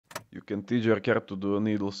can teach your car to do a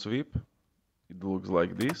needle sweep. It looks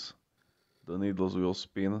like this. The needles will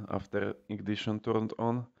spin after ignition turned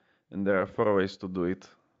on, and there are 4 ways to do it.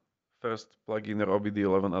 First, plug in your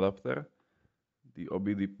OBDeleven adapter. The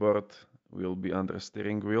OBD port will be under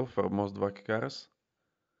steering wheel for most VAC cars.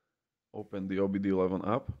 Open the OBDeleven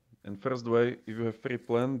app, and first way, if you have free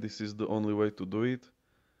plan, this is the only way to do it,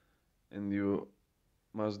 and you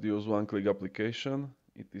must use one-click application.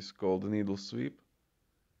 It is called needle sweep,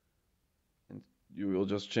 and you will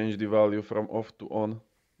just change the value from off to on.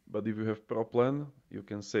 But if you have pro plan, you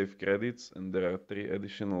can save credits, and there are 3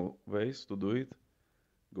 additional ways to do it.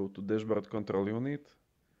 Go to dashboard control unit.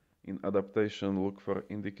 In adaptation, look for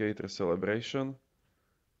indicator celebration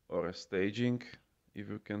or staging, if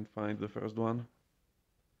you can find the first one.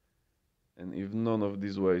 And if none of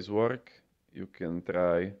these ways work, you can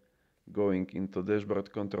try going into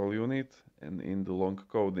dashboard control unit, and in the long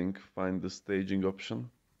coding find the staging option.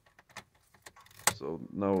 So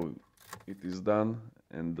now it is done,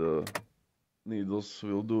 and the needles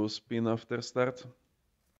will do a spin after start.